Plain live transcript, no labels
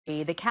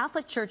The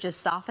Catholic Church is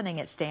softening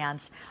its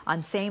stance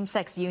on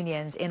same-sex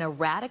unions in a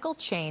radical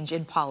change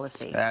in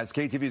policy. As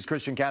KTV's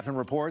Christian Catherine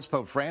reports,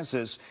 Pope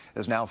Francis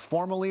has now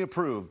formally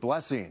approved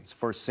blessings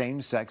for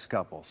same-sex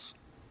couples.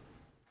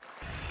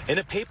 In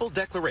a papal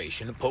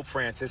declaration, Pope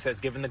Francis has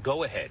given the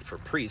go-ahead for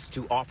priests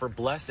to offer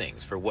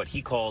blessings for what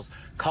he calls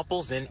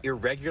couples in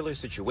irregular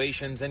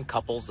situations and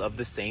couples of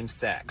the same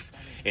sex.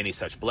 Any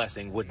such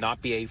blessing would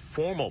not be a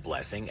formal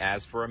blessing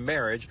as for a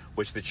marriage,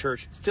 which the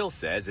Church still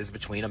says is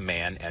between a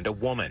man and a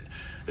woman.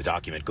 The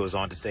document goes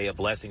on to say a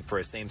blessing for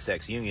a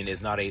same-sex union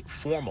is not a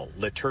formal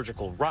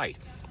liturgical rite,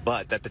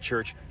 but that the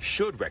Church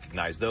should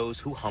recognize those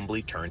who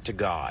humbly turn to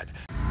God.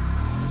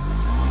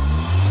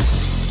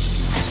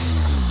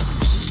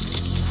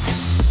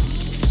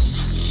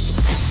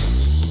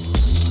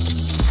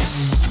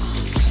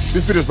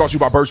 This video is brought to you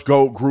by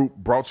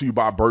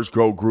Birch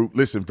Gold Group.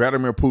 Listen,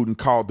 Vladimir Putin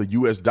called the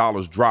U.S.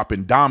 dollar's drop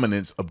in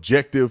dominance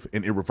objective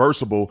and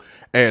irreversible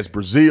as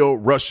Brazil,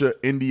 Russia,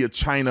 India,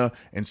 China,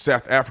 and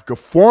South Africa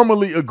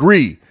formally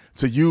agree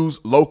to use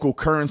local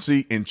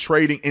currency in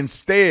trading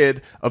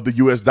instead of the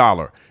U.S.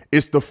 dollar.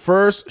 It's the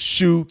first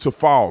shoe to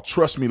fall.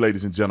 Trust me,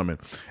 ladies and gentlemen.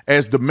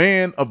 As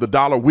demand of the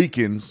dollar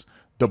weakens,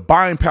 the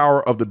buying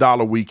power of the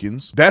dollar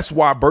weakens. That's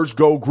why Birch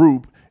Gold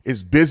Group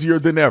is busier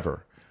than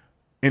ever.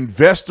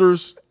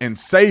 Investors and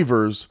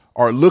savers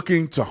are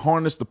looking to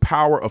harness the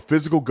power of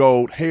physical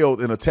gold held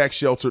in a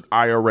tax-sheltered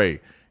IRA.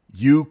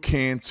 You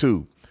can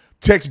too.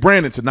 Text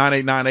Brandon to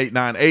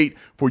 989898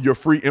 for your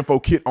free info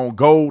kit on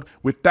gold.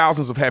 With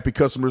thousands of happy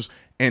customers,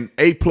 an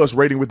A+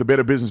 rating with the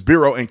Better Business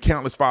Bureau, and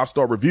countless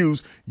 5-star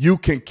reviews, you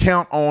can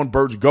count on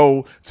Birch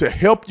Gold to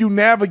help you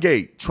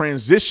navigate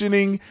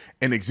transitioning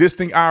an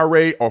existing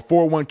IRA or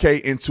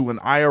 401k into an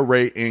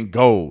IRA in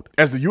gold.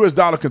 As the U.S.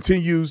 dollar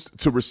continues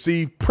to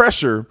receive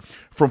pressure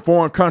from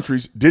foreign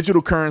countries,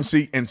 digital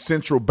currency, and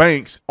central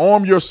banks,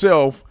 arm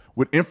yourself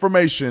with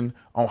information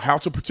on how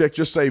to protect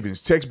your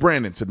savings. Text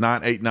Brandon to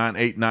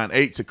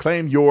 989898 to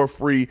claim your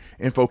free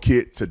info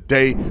kit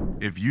today.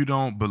 If you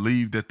don't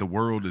believe that the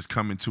world is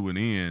coming to an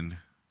end,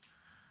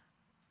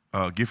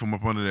 get from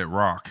up under that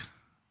rock,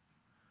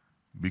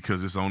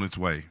 because it's on its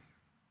way.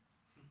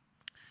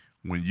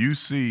 When you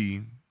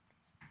see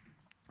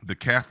the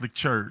Catholic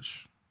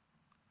Church,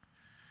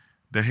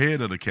 the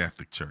head of the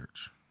Catholic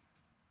Church,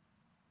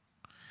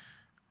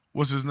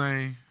 what's his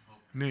name?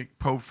 Nick,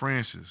 Pope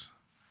Francis,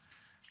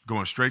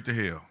 going straight to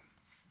hell.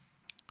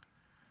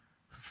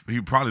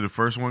 He probably the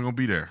first one gonna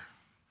be there.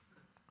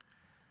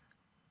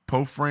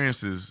 Pope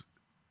Francis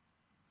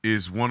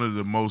is one of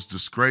the most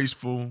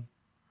disgraceful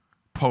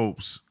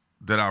popes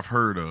that I've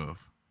heard of.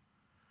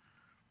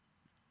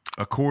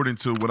 According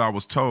to what I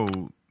was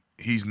told,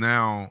 he's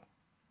now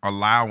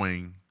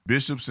allowing,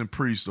 bishops and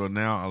priests are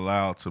now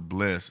allowed to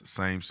bless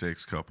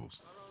same-sex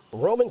couples.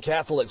 Roman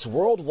Catholics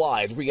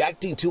worldwide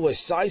reacting to a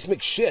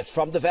seismic shift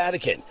from the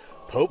Vatican.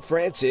 Pope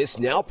Francis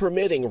now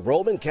permitting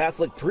Roman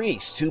Catholic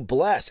priests to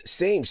bless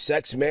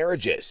same-sex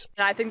marriages.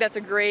 I think that's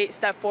a great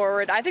step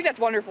forward. I think that's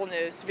wonderful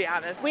news, to be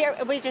honest.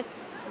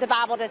 The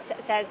Bible just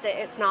says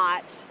that it's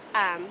not,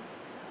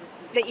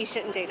 that you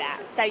shouldn't do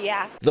that. So,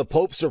 yeah. The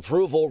Pope's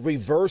approval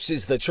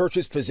reverses the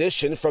Church's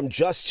position from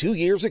just 2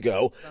 years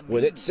ago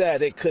when it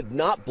said it could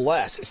not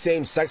bless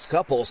same-sex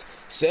couples,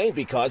 saying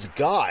because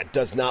God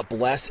does not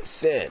bless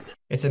sin.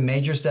 It's a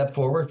major step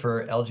forward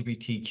for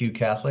LGBTQ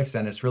Catholics,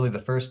 and it's really the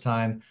first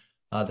time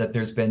that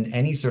there's been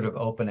any sort of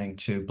opening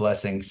to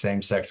blessing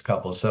same-sex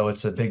couples, so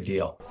it's a big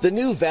deal. The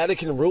new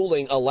Vatican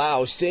ruling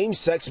allows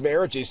same-sex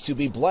marriages to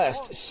be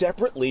blessed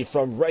separately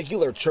from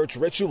regular church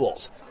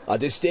rituals, a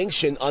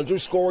distinction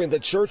underscoring the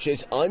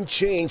Church's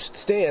unchanged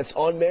stance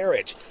on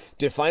marriage,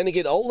 defining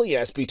it only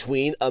as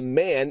between a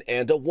man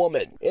and a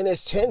woman. In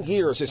his 10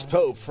 years as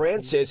Pope,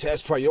 Francis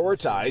has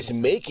prioritized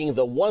making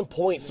the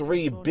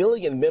 1.3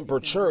 billion member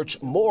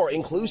church more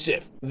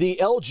inclusive. The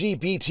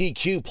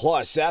LGBTQ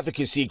plus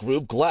advocacy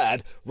group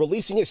GLAAD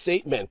releasing a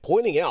statement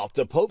pointing out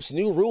the Pope's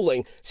new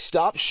ruling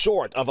stops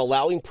short of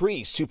allowing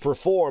priests to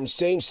perform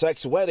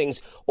same-sex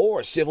weddings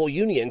or civil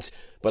unions,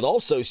 but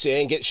also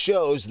saying it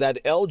shows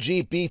that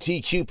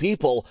LGBTQ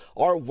people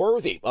are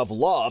worthy of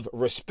love,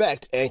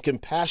 respect, and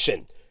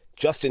compassion.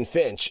 Justin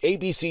Finch,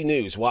 ABC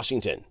News,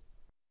 Washington.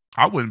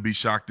 I wouldn't be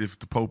shocked if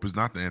the Pope is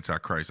not the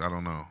Antichrist. I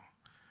don't know.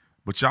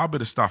 But y'all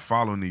better stop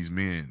following these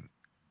men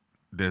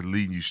that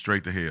leading you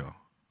straight to hell.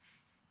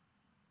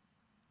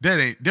 There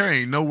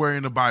ain't nowhere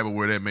in the Bible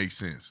where that makes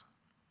sense.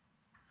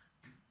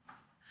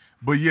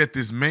 But yet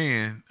this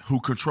man who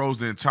controls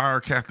the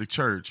entire Catholic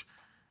Church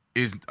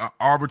is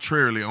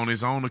arbitrarily, on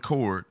his own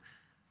accord,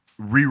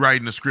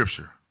 rewriting the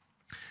scripture.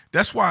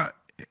 That's why,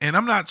 and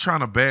I'm not trying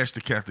to bash the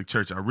Catholic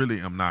Church. I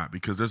really am not,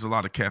 because there's a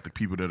lot of Catholic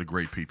people that are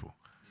great people.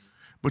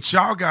 But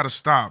y'all got to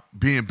stop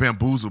being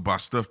bamboozled by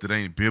stuff that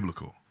ain't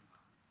biblical.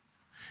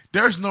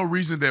 There's no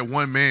reason that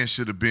one man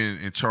should have been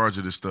in charge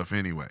of this stuff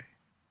anyway.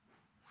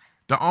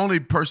 The only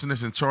person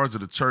that's in charge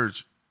of the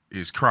church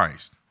is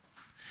Christ.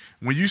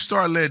 When you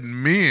start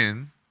letting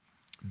men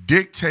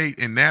dictate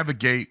and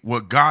navigate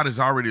what God has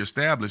already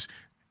established,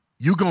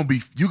 you're gonna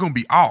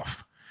be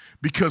off.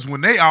 Because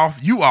when they off,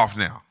 you off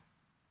now.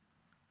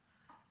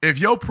 If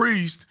your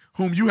priest,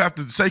 whom you have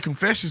to say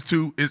confessions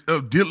to, is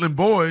of diddling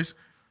boys,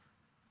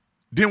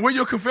 then where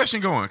your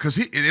confession going? Because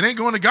it ain't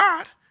going to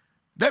God.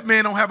 That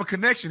man don't have a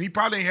connection. He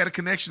probably ain't had a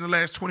connection in the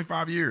last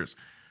 25 years.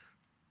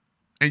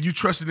 And you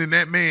trusted in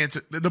that man.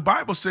 The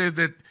Bible says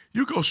that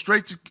you go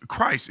straight to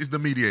Christ is the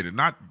mediator,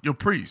 not your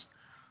priest.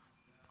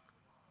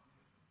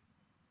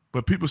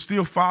 But people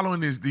still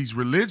following these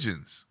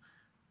religions.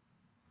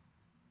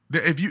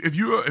 If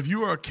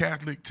you are a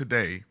Catholic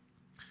today,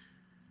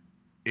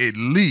 at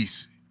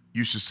least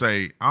you should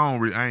say,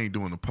 I ain't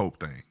doing the Pope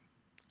thing.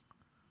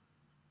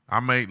 I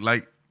may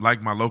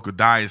like my local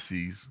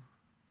diocese,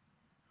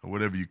 or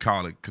whatever you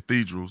call it,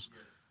 cathedrals,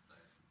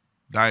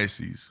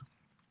 diocese,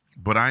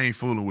 but I ain't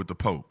fooling with the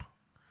Pope.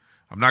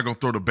 I'm not gonna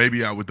throw the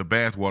baby out with the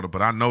bathwater,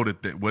 but I know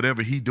that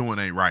whatever he doing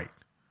ain't right.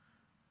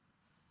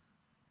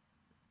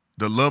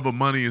 The love of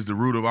money is the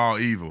root of all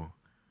evil.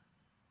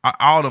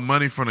 All the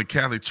money from the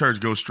Catholic Church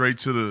goes straight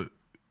to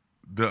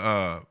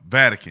the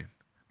Vatican.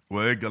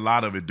 Well, a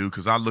lot of it do,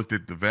 because I looked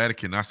at the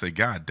Vatican and I said,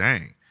 God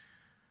dang,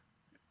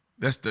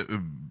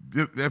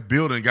 that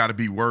building got to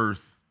be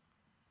worth,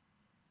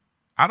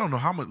 I don't know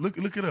how much.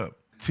 Look it up.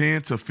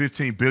 $10 to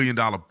 $15 billion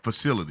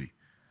facility.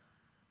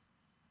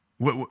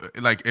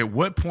 Like, at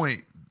what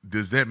point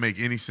does that make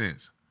any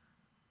sense?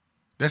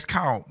 That's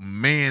called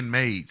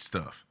man-made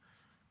stuff.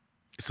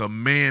 It's a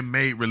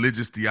man-made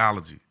religious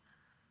theology.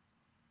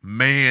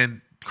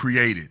 Man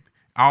created.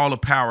 All the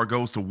power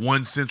goes to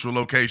one central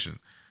location.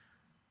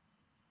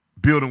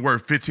 Building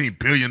worth $15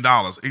 billion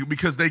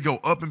because they go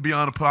up and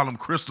beyond to put all them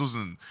crystals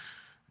and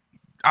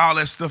all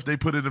that stuff they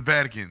put in the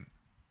Vatican.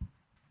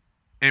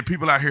 And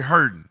people out here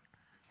hurting.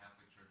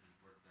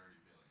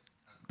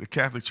 The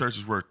Catholic Church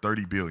is worth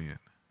 $30 billion.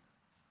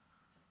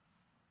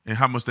 And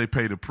how much they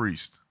pay the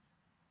priest?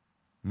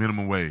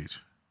 Minimum wage.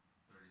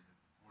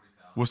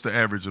 What's the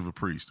average of a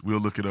priest? We'll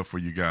look it up for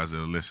you guys that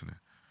are listening.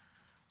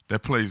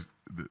 That place,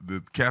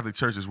 the Catholic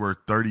Church is worth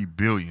 $30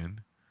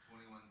 billion.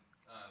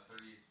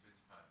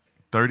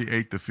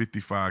 38 to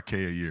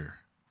 55K a year.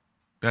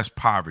 That's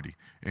poverty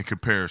in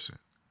comparison.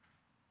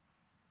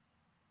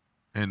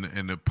 And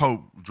the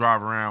Pope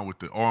drive around with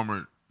the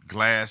armored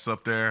glass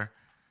up there,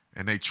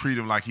 and they treat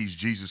him like he's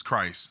Jesus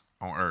Christ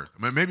on earth.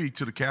 I mean, maybe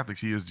to the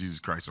Catholics he is Jesus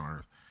Christ on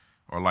earth,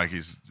 or like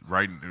his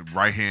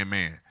right-hand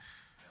man.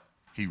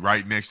 He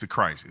right next to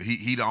Christ.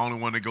 He the only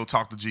one that go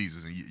talk to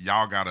Jesus, and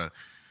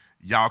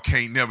y'all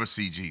can't never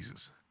see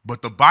Jesus.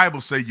 But the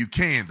Bible say you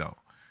can, though.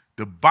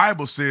 The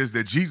Bible says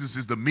that Jesus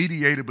is the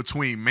mediator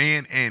between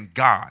man and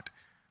God,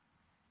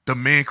 the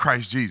man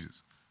Christ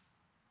Jesus.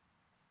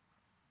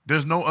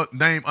 There's no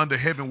name under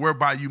heaven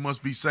whereby you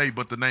must be saved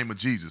but the name of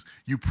Jesus.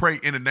 You pray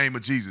in the name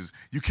of Jesus.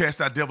 You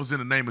cast out devils in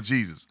the name of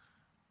Jesus.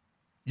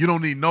 You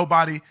don't need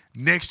nobody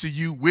next to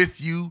you,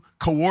 with you,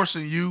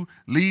 coercing you,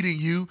 leading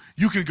you.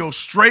 You can go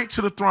straight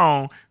to the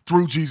throne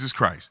through Jesus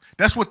Christ.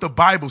 That's what the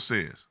Bible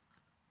says.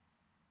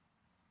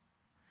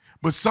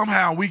 But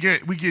somehow we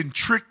getting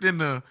tricked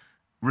into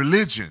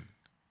religion.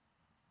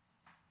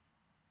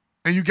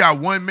 And you got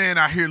one man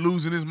out here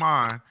losing his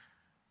mind,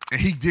 and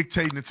he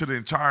dictating it to the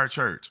entire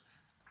church.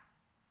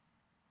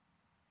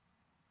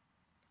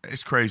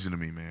 It's crazy to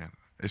me, man.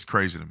 It's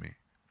crazy to me.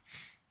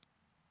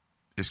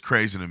 It's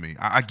crazy to me.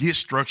 I get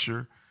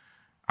structure.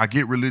 I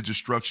get religious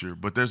structure,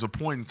 but there's a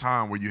point in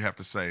time where you have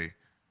to say,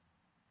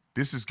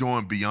 this is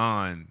going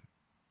beyond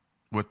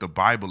what the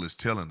Bible is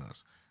telling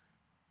us.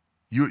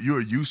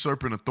 You're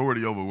usurping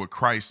authority over what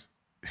Christ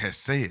has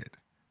said,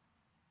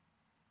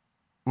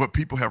 what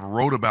people have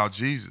wrote about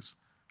Jesus.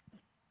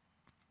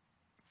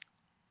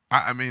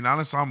 I mean,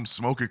 honestly, I'm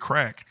smoking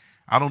crack.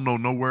 I don't know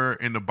nowhere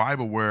in the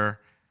Bible where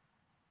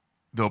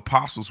the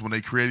apostles, when they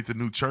created the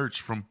new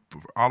church from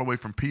all the way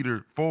from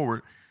Peter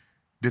forward,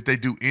 did they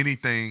do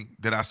anything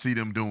that I see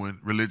them doing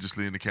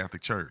religiously in the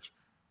Catholic Church?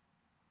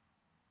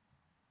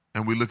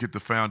 And we look at the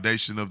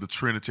foundation of the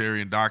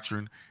Trinitarian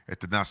doctrine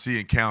at the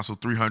Nicene Council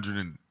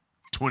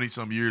 320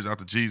 some years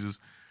after Jesus.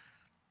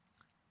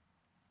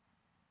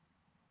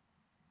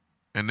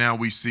 And now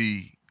we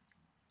see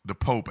the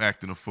Pope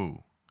acting a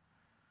fool.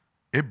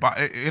 It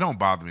don't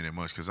bother me that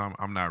much because I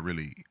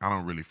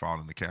don't really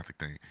fall in the Catholic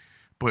thing.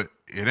 But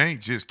it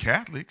ain't just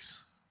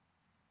Catholics.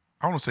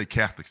 I want to say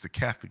Catholics, the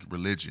Catholic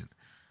religion,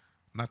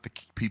 not the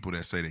people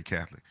that say they're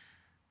Catholic.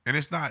 And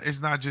it's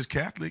not just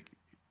Catholic.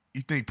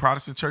 You think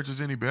Protestant church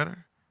is any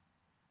better?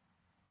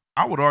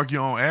 I would argue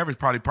on average,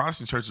 probably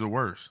Protestant churches are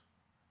worse.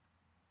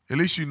 At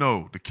least you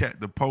know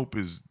the Pope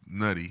is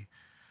nutty,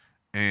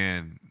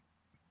 and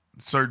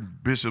certain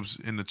bishops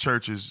in the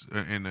churches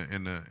in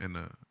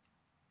the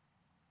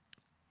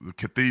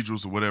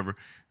cathedrals or whatever,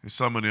 and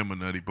some of them are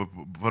nutty, but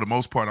for the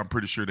most part, I'm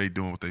pretty sure they're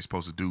doing what they're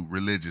supposed to do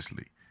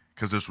religiously,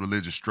 because there's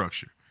religious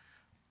structure.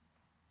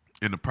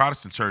 In the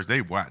Protestant church,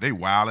 they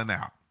wilding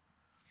out.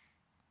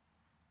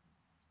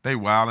 They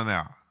wilding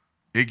out.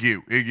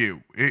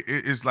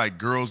 It's like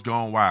girls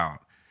gone wild.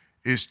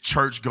 It's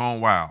church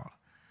gone wild.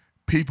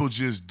 People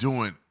just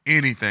doing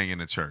anything in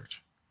the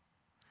church.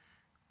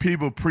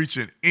 People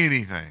preaching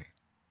anything.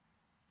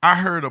 I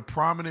heard a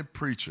prominent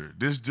preacher.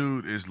 This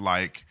dude is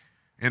like,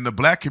 in the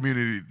black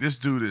community, this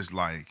dude is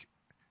like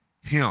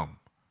him.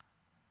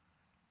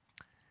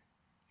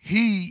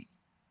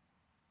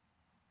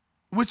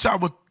 Which I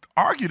would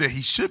argue that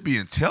he should be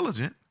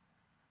intelligent.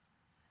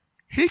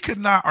 He could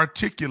not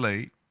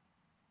articulate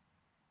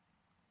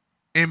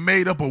and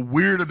made up a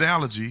weird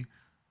analogy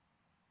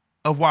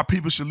of why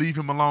people should leave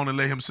him alone and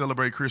let him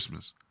celebrate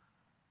Christmas.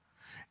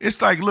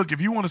 It's like, look, if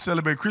you want to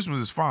celebrate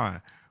Christmas, it's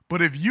fine.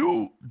 But if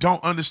you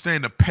don't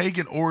understand the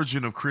pagan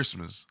origin of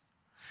Christmas,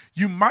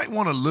 you might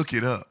want to look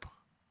it up.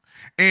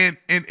 And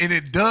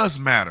it does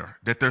matter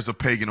that there's a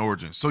pagan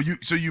origin. So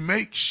you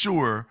make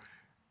sure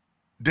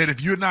that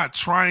if you're not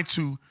trying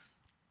to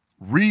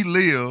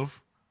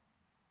relive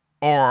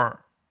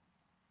or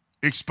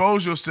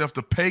expose yourself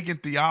to pagan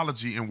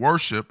theology and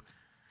worship,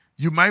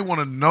 you might want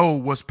to know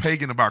what's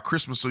pagan about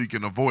Christmas so you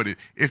can avoid it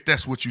if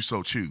that's what you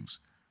so choose.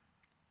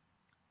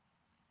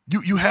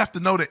 You have to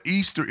know that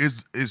Easter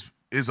is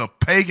a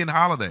pagan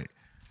holiday.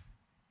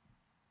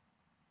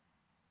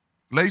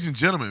 Ladies and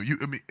gentlemen,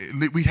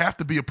 we have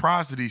to be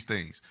apprised of these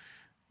things.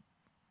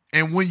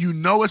 And when you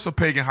know it's a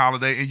pagan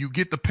holiday and you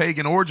get the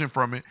pagan origin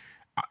from it,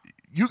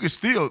 you can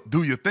still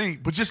do your thing,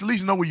 but just at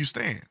least know where you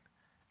stand.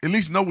 At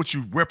least know what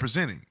you're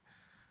representing.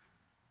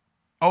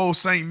 Oh,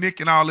 Saint Nick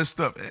and all this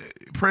stuff,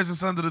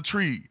 presents under the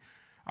tree,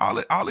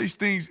 all these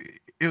things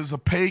is a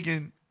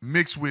pagan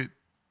mixed with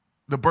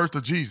the birth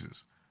of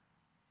Jesus.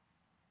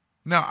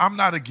 Now, I'm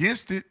not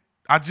against it.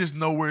 I just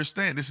know where it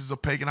stands. This is a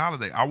pagan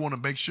holiday. I want to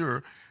make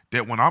sure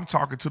that when I'm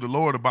talking to the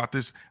Lord about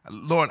this,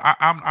 Lord,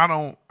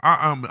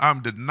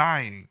 I'm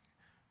denying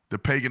the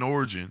pagan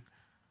origin,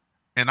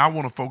 and I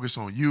want to focus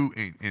on you,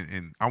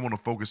 and I want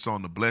to focus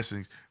on the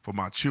blessings for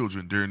my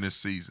children during this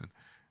season.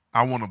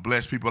 I want to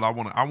bless people. I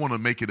want to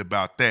make it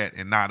about that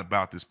and not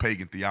about this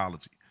pagan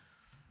theology.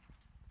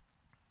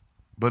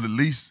 But at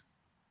least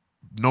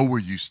know where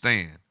you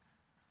stand,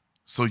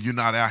 so you're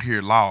not out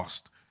here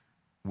lost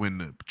when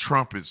the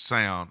trumpets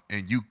sound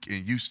and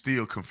you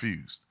still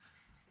confused.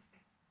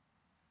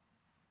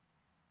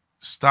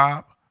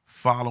 Stop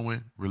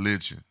following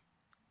religion.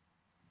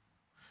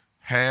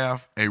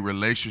 Have a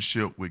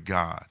relationship with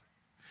God.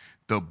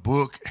 The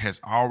book has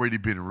already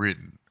been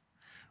written.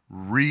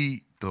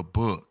 Read the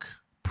book.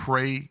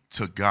 Pray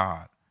to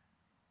God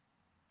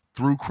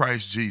through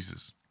Christ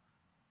Jesus,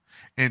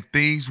 and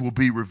things will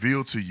be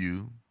revealed to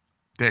you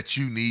that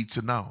you need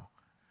to know.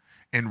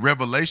 And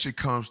revelation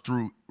comes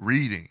through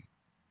reading.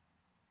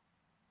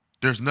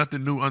 There's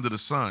nothing new under the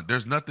sun.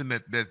 There's nothing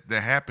that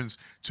happens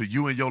to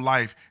you in your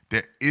life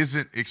that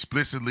isn't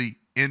explicitly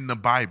in the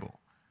Bible,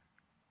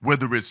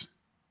 whether it's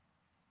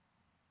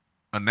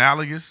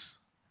analogous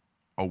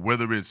or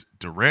whether it's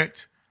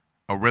direct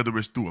or whether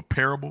it's through a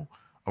parable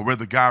or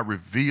whether God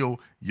revealed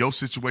your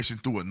situation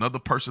through another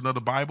person of the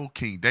Bible,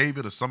 King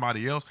David or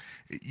somebody else.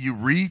 You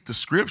read the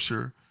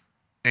scripture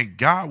and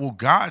God will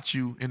guide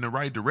you in the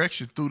right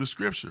direction through the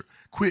scripture.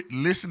 Quit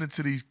listening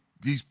to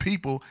these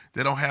people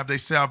that don't have their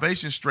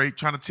salvation straight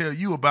trying to tell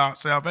you about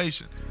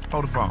salvation.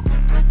 Hold the phone.